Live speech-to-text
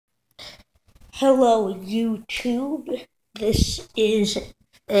Hello, YouTube. This is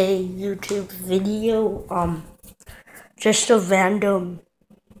a YouTube video. Just a random,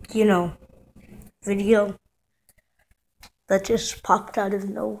 video that just popped out of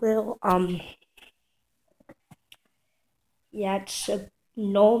nowhere. Yeah, it's a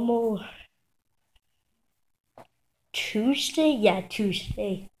normal Tuesday. Yeah,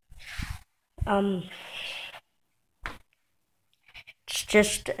 Tuesday. It's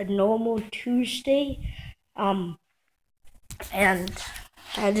just a normal Tuesday. And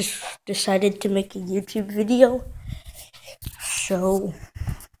I just decided to make a YouTube video. So,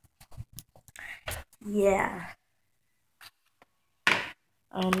 yeah.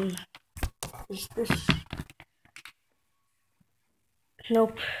 Is this?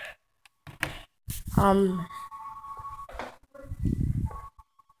 Nope.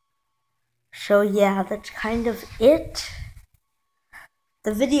 So yeah, that's kind of it.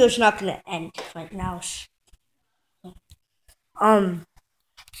 The video's not gonna end right now.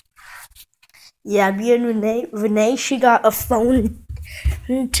 Yeah, me and Renee, she got a phone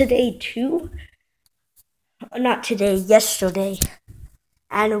today too. Not today, yesterday.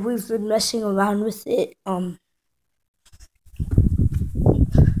 And we've been messing around with it.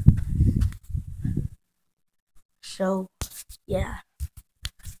 So yeah.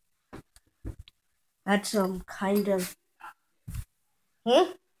 That's kind of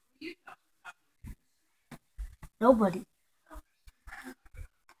nobody.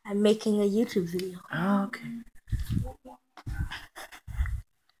 I'm making a YouTube video. Oh, okay.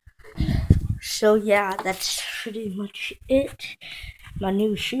 So yeah, that's pretty much it. My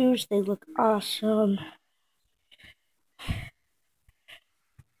new shoes, they look awesome.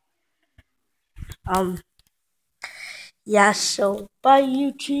 Yeah, so bye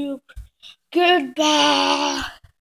YouTube. Goodbye.